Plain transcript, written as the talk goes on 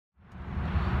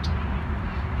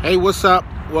Hey, what's up?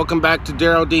 Welcome back to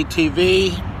Daryl D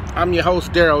TV. I'm your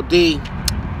host, Daryl D.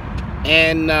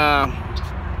 And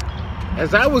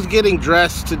as I was getting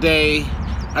dressed today,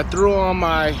 I threw on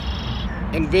my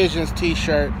Envisions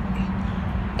t-shirt,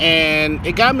 and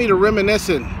it got me to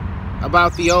reminiscing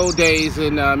about the old days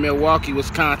in Milwaukee,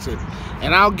 Wisconsin.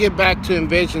 And I'll get back to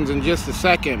Envisions in just a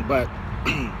second, but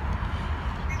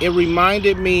it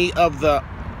reminded me of the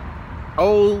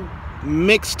old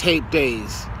mixtape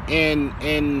days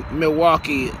in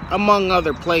Milwaukee, among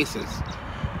other places.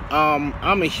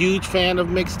 I'm a huge fan of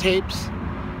mixtapes,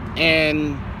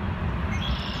 and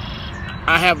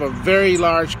I have a very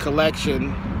large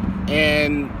collection.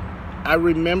 And I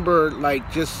remember, like,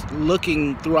 just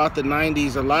looking throughout the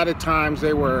 90s, a lot of times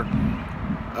they were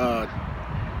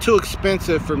too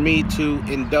expensive for me to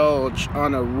indulge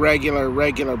on a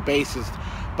regular basis.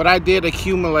 But I did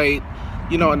accumulate,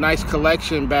 a nice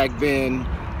collection back then.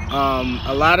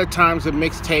 A lot of times the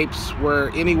mixtapes were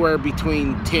anywhere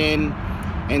between $10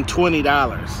 and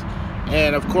 $20.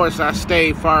 And of course I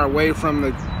stayed far away from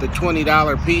the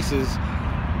 $20 pieces,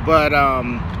 but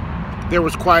there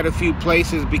was quite a few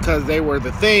places because they were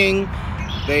the thing.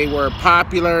 They were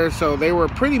popular, so they were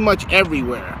pretty much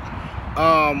everywhere.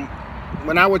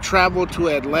 When I would travel to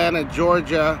Atlanta,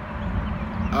 Georgia,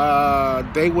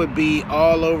 they would be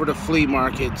all over the flea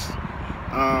markets.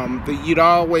 You'd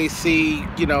always see,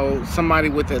 somebody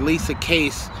with at least a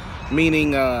case,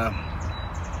 meaning, the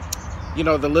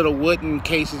little wooden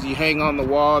cases you hang on the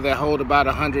wall that hold about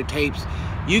 100 tapes.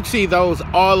 You'd see those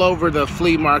all over the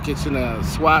flea markets and the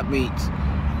swap meets.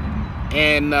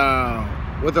 And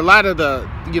with a lot of the,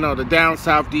 the down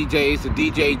south DJs, the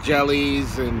DJ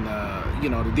Jellies, and,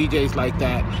 the DJs like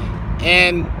that.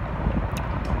 And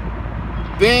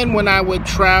then when I would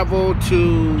travel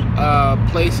to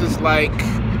places like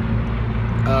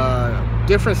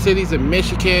different cities in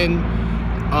Michigan,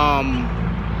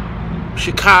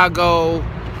 Chicago,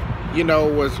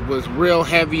 was real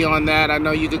heavy on that. I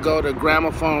know you could go to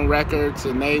Gramophone Records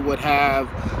and they would have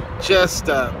just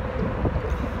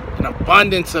an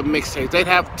abundance of mixtapes. They'd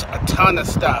have a ton of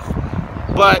stuff.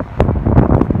 But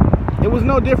it was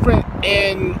no different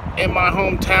in my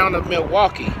hometown of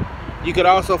Milwaukee. You could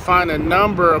also find a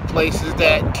number of places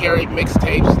that carried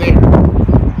mixtapes there.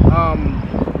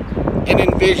 And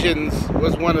Envisions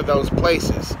was one of those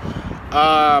places.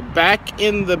 Back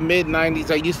in the mid-90s,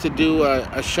 I used to do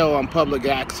a show on public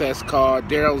access called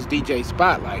Daryl's DJ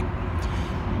Spotlight.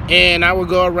 And I would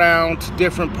go around to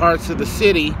different parts of the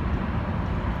city,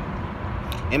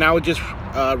 and I would just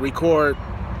record,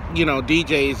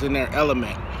 DJs in their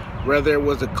element. Whether it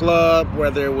was a club,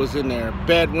 whether it was in their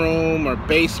bedroom or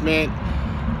basement,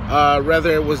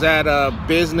 whether it was at a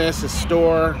business, a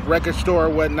store, record store, or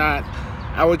whatnot,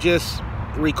 I would just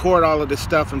record all of this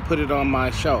stuff and put it on my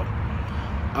show.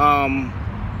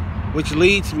 Which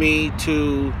leads me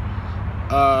to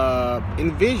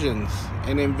Envisions.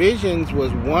 And Envisions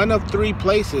was one of 3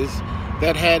 places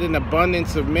that had an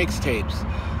abundance of mixtapes.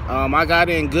 I got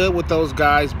in good with those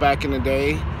guys back in the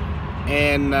day,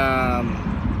 and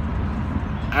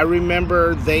I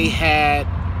remember they had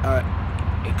an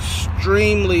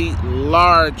extremely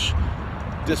large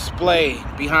display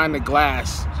behind the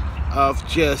glass of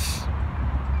just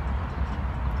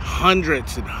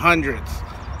hundreds and hundreds,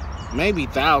 maybe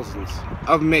thousands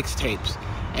of mixtapes.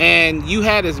 And you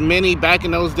had as many, back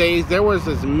in those days, there was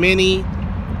as many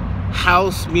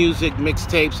house music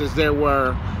mixtapes as there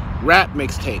were rap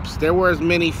mixtapes. There were as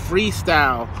many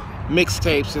freestyle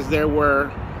mixtapes as there were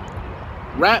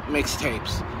rap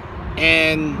mixtapes.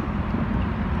 And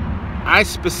I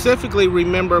specifically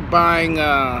remember buying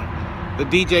the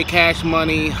DJ Cash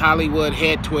Money Hollywood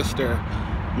Head Twister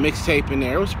mixtape in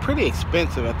there. It was pretty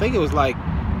expensive. I think it was like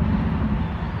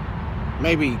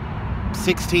maybe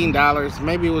 $16.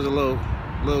 Maybe it was a little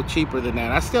cheaper than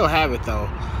that. I still have it though.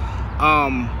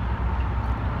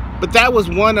 But that was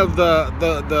one of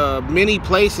the many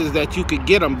places that you could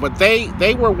get them. But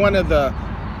they were one of the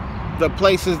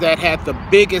places that had the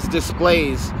biggest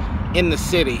displays in the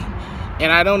city.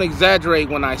 And I don't exaggerate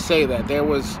when I say that. There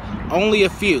was only a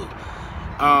few.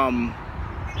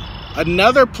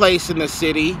 Another place in the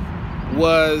city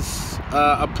was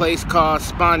a place called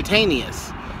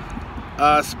Spontaneous.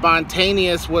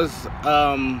 Spontaneous was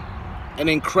an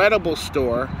incredible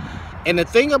store. And the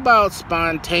thing about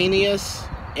Spontaneous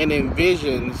and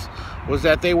Envisions was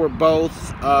that they were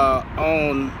both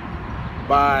owned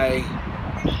by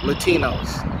Latinos.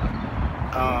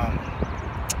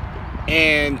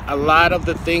 And a lot of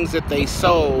the things that they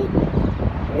sold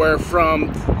were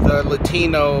from the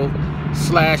Latino /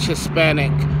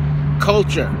 Hispanic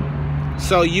culture.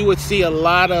 So you would see a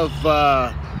lot of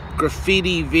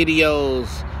graffiti videos,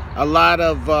 a lot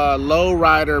of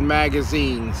lowrider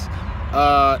magazines,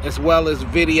 as well as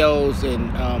videos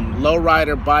and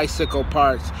lowrider bicycle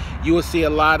parts. You will see a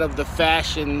lot of the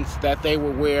fashions that they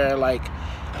would wear, like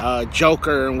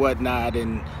Joker and whatnot,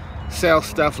 and sell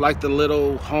stuff like the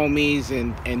little homies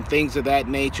and things of that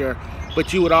nature.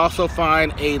 But you would also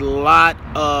find a lot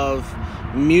of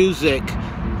music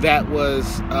that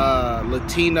was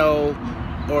Latino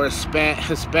or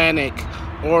Hispanic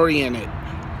oriented.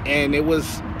 And it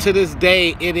was, to this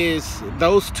day, it is,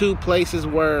 those two places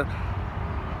were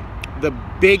the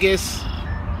biggest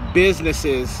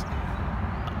businesses,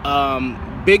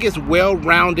 biggest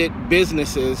well-rounded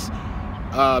businesses,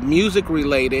 music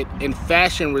related and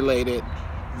fashion related,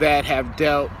 that have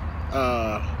dealt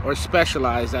or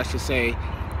specialized, I should say,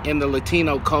 in the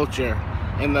Latino culture,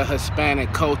 in the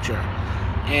Hispanic culture.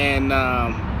 And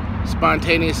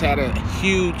Spontaneous had a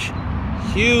huge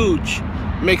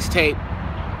mixtape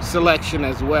selection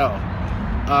as well.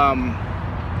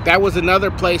 That was another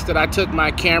place that I took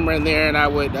my camera in there, and I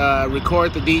would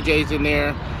record the DJs in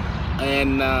there.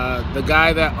 And the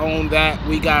guy that owned that,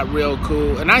 we got real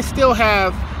cool. And I still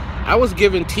have, I was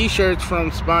given t-shirts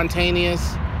from Spontaneous,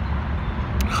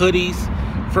 hoodies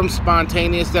from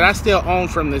Spontaneous, that I still own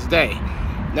from this day.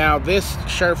 Now this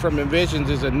shirt from Envisions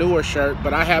is a newer shirt,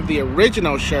 but I have the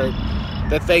original shirt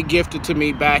that they gifted to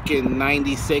me back in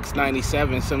 96,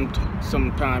 97,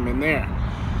 sometime in there.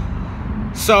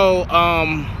 So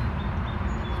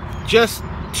just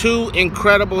two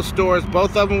incredible stores.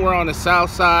 Both of them were on the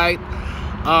south side.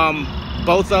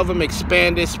 Both of them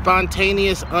expanded.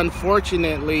 Spontaneous,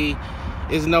 unfortunately,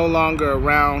 is no longer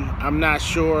around. I'm not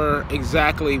sure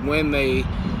exactly when they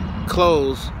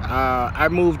closed. I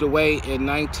moved away in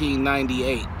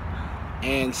 1998,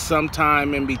 and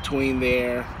sometime in between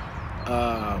there,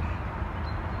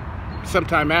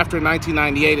 sometime after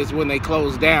 1998 is when they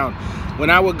closed down. When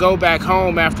I would go back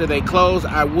home after they closed,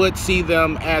 I would see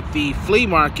them at the flea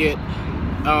market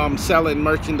selling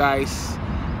merchandise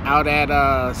out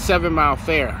at 7 Mile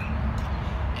Fair.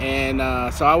 And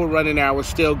so I would run in there. I would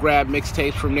still grab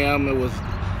mixtapes from them. It was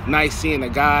nice seeing the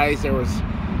guys. There was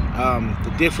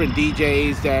the different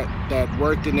DJs that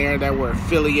worked in there that were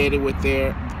affiliated with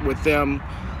them.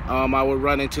 I would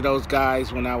run into those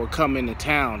guys when I would come into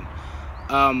town.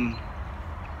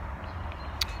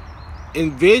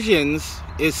 Envisions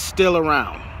is still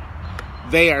around.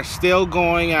 They are still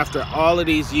going after all of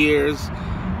these years.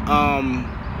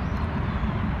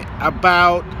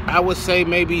 About, I would say,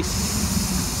 maybe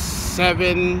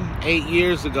 7, 8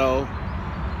 years ago,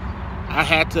 I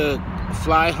had to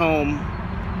fly home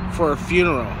for a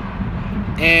funeral.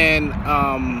 And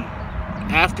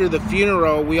after the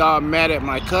funeral, we all met at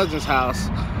my cousin's house,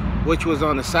 which was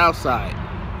on the south side.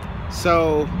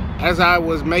 So as I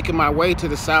was making my way to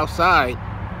the south side,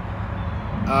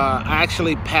 I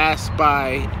actually passed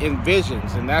by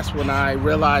Envisions, and that's when I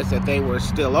realized that they were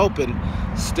still open,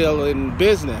 still in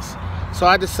business. So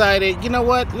I decided, you know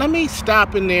what, let me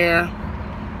stop in there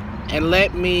and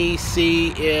let me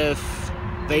see if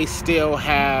they still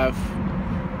have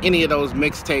any of those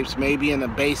mixtapes, maybe in the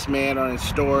basement or in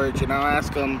storage. And I'll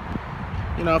ask them,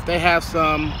 you know, if they have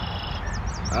some.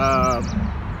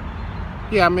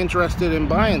 Yeah, I'm interested in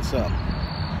buying some.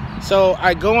 So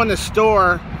I go in the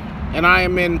store, and I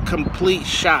am in complete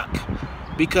shock,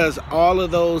 because all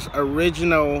of those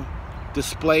original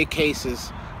display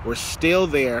cases were still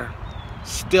there,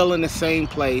 still in the same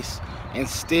place, and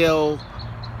still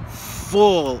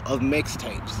full of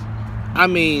mixtapes. I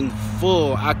mean,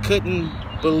 full. I couldn't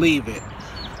believe it.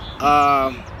 So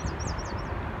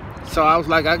I was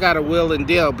like, I got a will and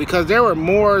deal, because there were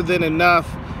more than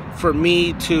enough for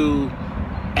me to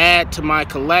add to my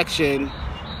collection.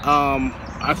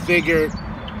 I figured,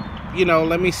 you know,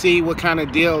 let me see what kind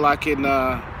of deal I can,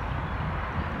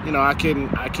 you know, I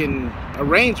can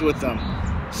arrange with them.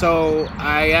 So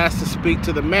I asked to speak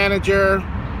to the manager,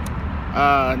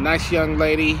 nice young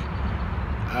lady.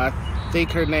 I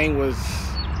think her name was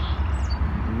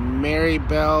Mary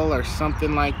Bell or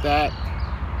something like that.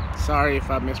 Sorry if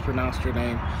I mispronounced her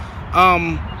name.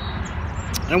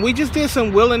 And we just did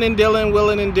some willing and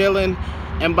dealing.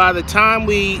 And by the time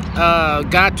we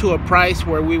got to a price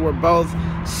where we were both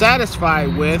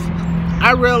satisfied with,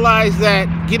 I realized that,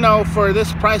 you know, for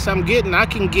this price I'm getting, I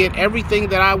can get everything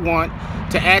that I want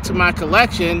to add to my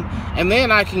collection, and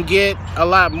then I can get a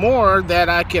lot more that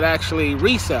I could actually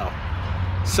resell.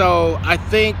 So I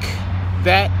think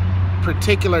that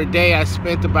particular day I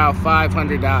spent about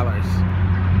 $500.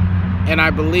 And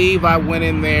I believe I went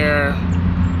in there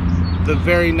the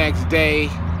very next day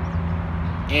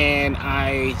and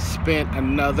I spent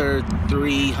another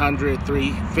 300,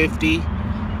 350,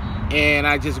 and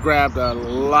I just grabbed a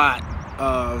lot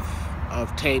of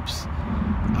tapes,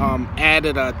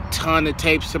 added a ton of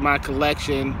tapes to my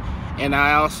collection, and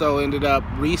I also ended up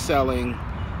reselling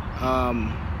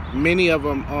many of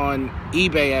them on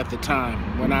eBay at the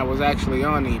time, when I was actually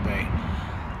on eBay.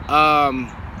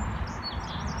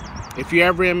 If you're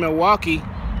ever in Milwaukee,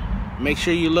 make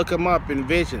sure you look them up in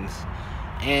Visions.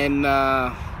 And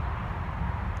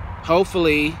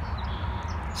hopefully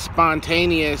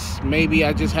Spontaneous, maybe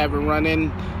I just haven't run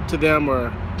into them, or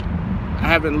I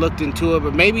haven't looked into it,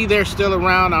 but maybe they're still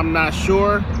around, I'm not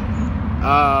sure.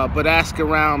 But ask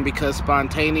around, because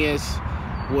Spontaneous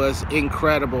was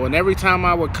incredible. And every time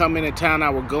I would come into town, I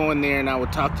would go in there and I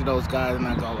would talk to those guys, and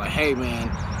I go like, hey man,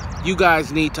 you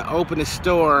guys need to open a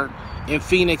store in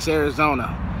Phoenix,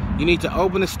 Arizona. You need to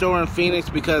open a store in Phoenix,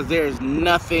 because there's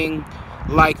nothing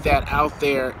like that out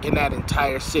there in that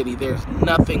entire city. There's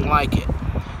nothing like it.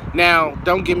 Now,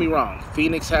 don't get me wrong,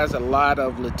 Phoenix has a lot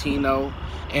of Latino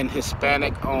and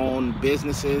Hispanic owned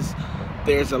businesses.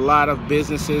 There's a lot of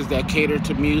businesses that cater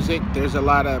to music. There's a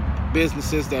lot of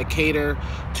businesses that cater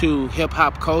to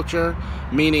hip-hop culture,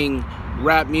 meaning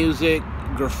rap music,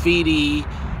 graffiti.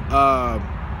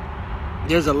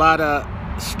 There's a lot of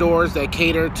stores that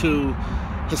cater to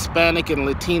Hispanic and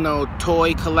Latino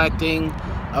toy collecting.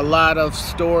 A lot of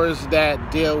stores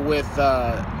that deal with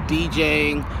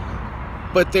DJing.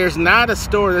 But there's not a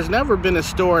store, there's never been a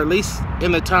store, at least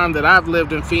in the time that I've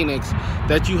lived in Phoenix,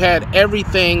 that you had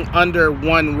everything under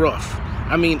one roof.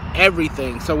 I mean,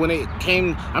 everything. So when it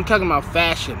came, I'm talking about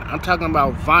fashion, I'm talking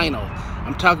about vinyl,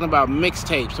 I'm talking about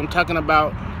mixtapes, I'm talking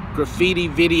about graffiti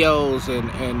videos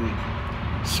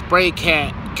and spray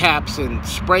caps and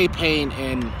spray paint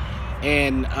and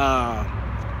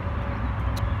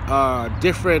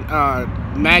different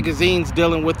magazines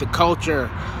dealing with the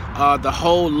culture. The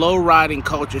whole low-riding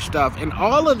culture stuff, and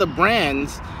all of the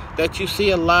brands that you see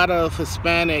a lot of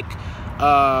Hispanic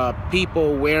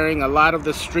people wearing, a lot of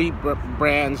the street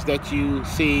brands that you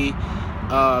see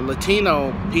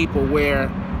Latino people wear.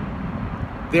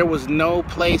 There was no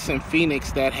place in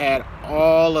Phoenix that had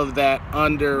all of that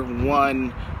under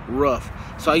one roof.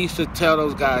 So I used to tell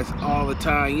those guys all the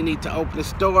time, you need to open a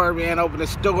store, man, open a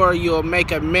store, you'll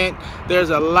make a mint. There's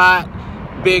a lot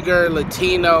bigger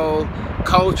Latino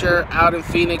culture out in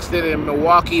Phoenix than in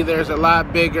Milwaukee. There's a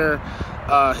lot bigger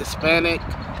Hispanic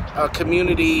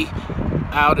community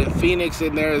out in Phoenix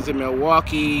than there is in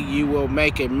Milwaukee. You will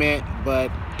make a mint,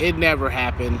 but it never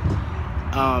happened.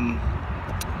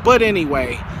 But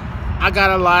anyway, I got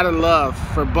a lot of love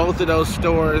for both of those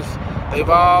stores. They've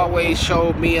always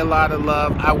showed me a lot of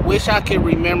love. I wish I could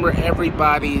remember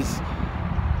everybody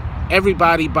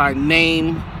by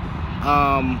name,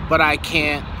 but I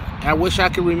can't. I wish I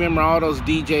could remember all those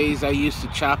DJs I used to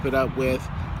chop it up with,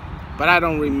 but I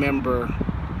don't remember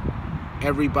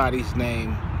everybody's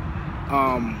name.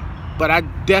 But I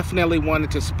definitely wanted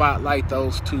to spotlight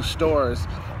those two stores,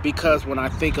 because when I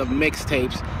think of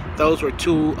mixtapes, those were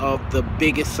two of the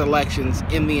biggest selections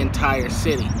in the entire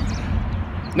city.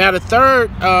 Now, the third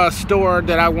store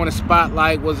that I want to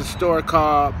spotlight was a store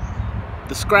called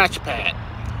the Scratch Pad.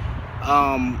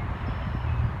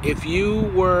 If you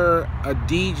were a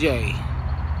DJ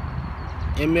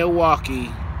in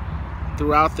Milwaukee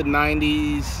throughout the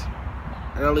 90s,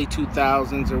 early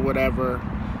 2000s or whatever,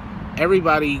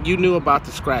 you knew about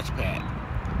the Scratch Pad.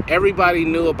 Everybody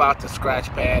knew about the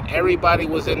Scratch Pad. Everybody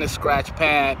was in the Scratch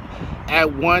Pad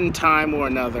at one time or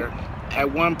another,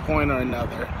 at one point or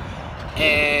another.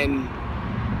 And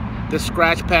the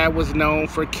Scratch Pad was known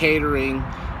for catering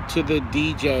to the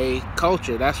DJ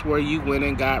culture. That's where you went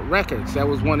and got records. That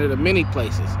was one of the many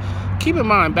places. Keep in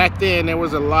mind, back then there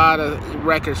was a lot of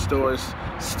record stores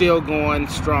still going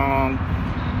strong,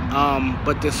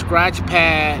 but the Scratch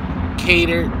Pad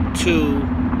catered to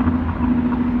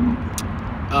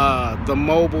the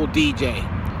mobile DJ,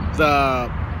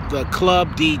 the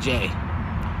club DJ,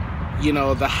 you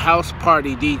know, the house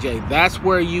party DJ. That's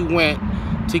where you went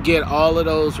to get all of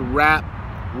those rap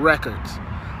records.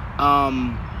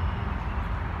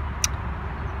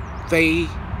 They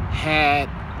had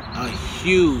a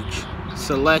huge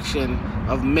selection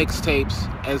of mixtapes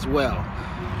as well.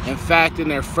 In fact, in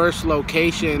their first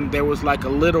location, there was like a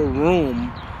little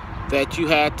room that you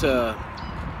had to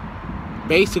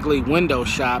basically window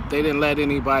shop. They didn't let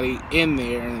anybody in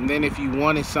there, and then if you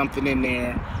wanted something in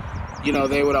there, you know,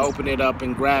 they would open it up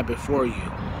and grab it for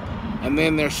you. And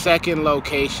then their second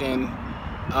location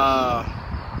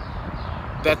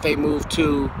that they moved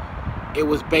to, it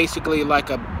was basically like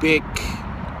a big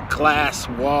glass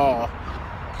wall,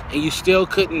 and you still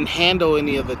couldn't handle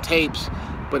any of the tapes,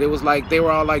 but it was like they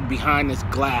were all like behind this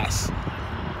glass.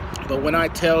 But when I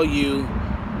tell you,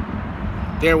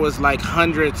 there was like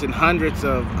hundreds and hundreds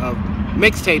of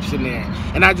mixtapes in there,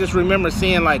 and I just remember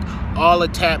seeing like all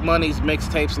of Tap Money's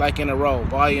mixtapes like in a row,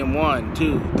 volume 1,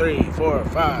 2, 3, 4,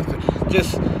 5,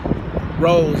 just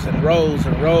rows and rows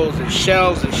and rows and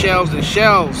shelves and shelves and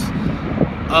shelves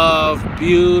of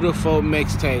beautiful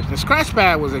mixtapes. The scratch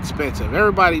pad was expensive,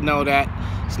 everybody know that,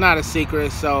 it's not a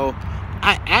secret. So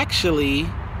I actually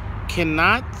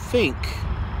cannot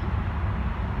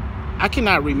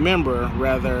remember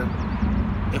rather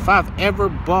if I've ever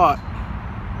bought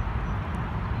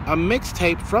a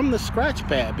mixtape from the scratch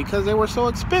pad, because they were so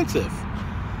expensive.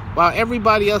 While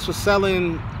everybody else was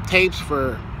selling tapes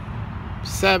for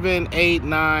 $7, $8,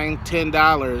 $9,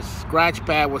 $10, scratch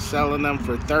pad was selling them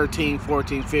for $13,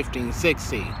 $14, $15,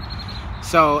 $16.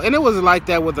 So, and it was like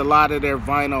that with a lot of their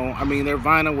vinyl. I mean, their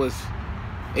vinyl was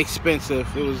expensive.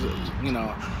 It was, you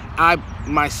know, I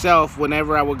myself,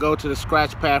 whenever I would go to the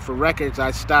scratch pad for records,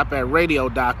 I'd stop at Radio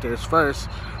Doctors first.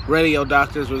 Radio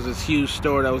Doctors was this huge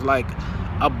store that was like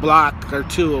a block or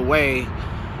two away,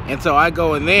 and so I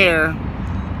go in there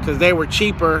because they were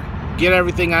cheaper, get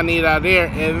everything I need out of there,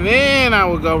 and then I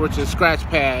would go over to the scratch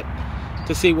pad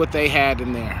to see what they had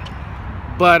in there.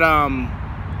 But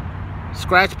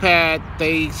scratch pad,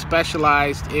 they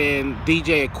specialized in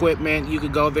DJ equipment. You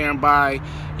could go there and buy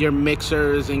your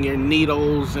mixers and your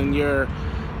needles and your,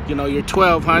 you know, your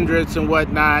 1200s and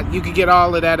whatnot. You could get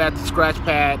all of that at the scratch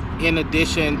pad in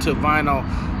addition to vinyl.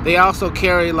 They also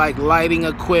carry like lighting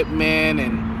equipment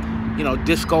and, you know,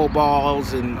 disco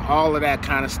balls and all of that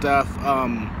kind of stuff.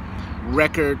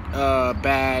 Record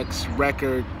bags,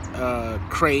 record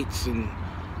crates, and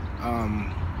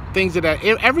things of that.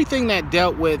 Everything that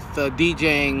dealt with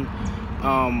DJing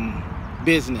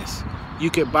business, you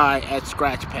could buy at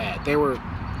scratch pad. They were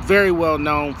very well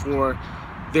known for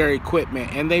their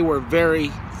equipment, and they were very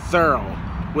thorough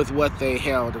with what they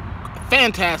held.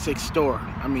 Fantastic store.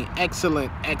 I mean,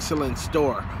 excellent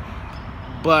store.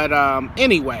 But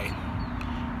anyway,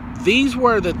 these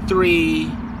were the 3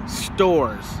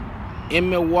 stores in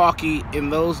Milwaukee in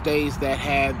those days that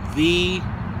had the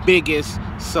biggest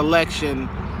selection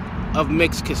of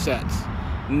mix cassettes.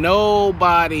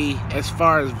 Nobody, as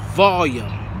far as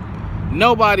volume,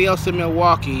 nobody else in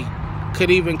Milwaukee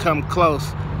could even come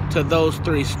close to those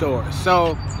 3 stores.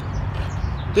 So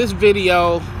this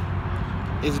video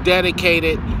is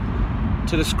dedicated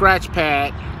to the scratch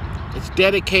pad. It's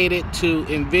dedicated to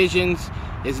Envisions.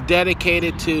 It's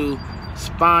dedicated to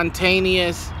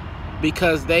Spontaneous,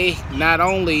 because they not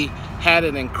only had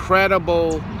an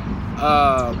incredible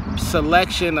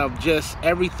selection of just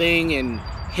everything in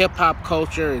hip-hop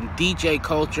culture and DJ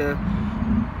culture,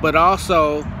 but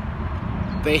also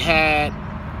they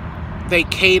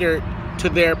catered to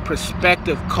their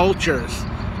prospective cultures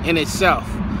in itself.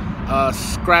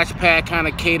 Scratch pad kind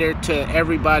of catered to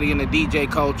everybody in the DJ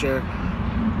culture,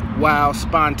 while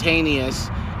Spontaneous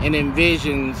and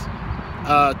Envisions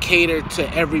catered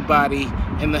to everybody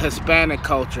in the Hispanic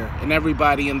culture and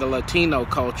everybody in the Latino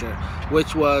culture,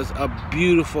 which was a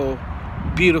beautiful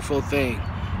thing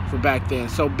for back then.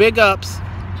 So big ups.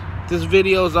 This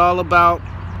video is all about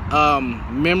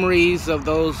memories of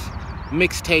those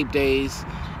mixtape days.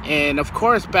 And of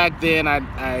course, back then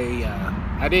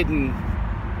I didn't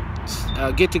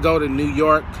get to go to New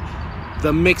York,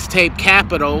 the mixtape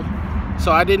capital,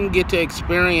 so I didn't get to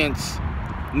experience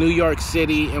New York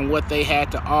City and what they had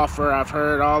to offer. I've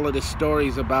heard all of the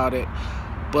stories about it,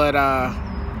 but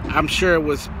I'm sure it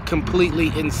was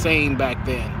completely insane back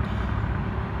then.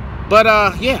 But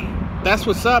yeah, that's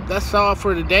what's up. That's all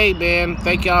for today, man.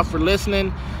 Thank y'all for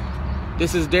listening.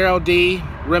 This is Daryl D,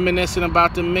 reminiscing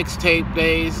about the mixtape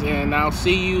days, and I'll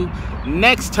see you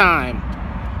next time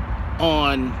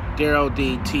on Daryl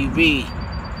D TV.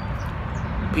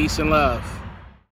 Peace and love.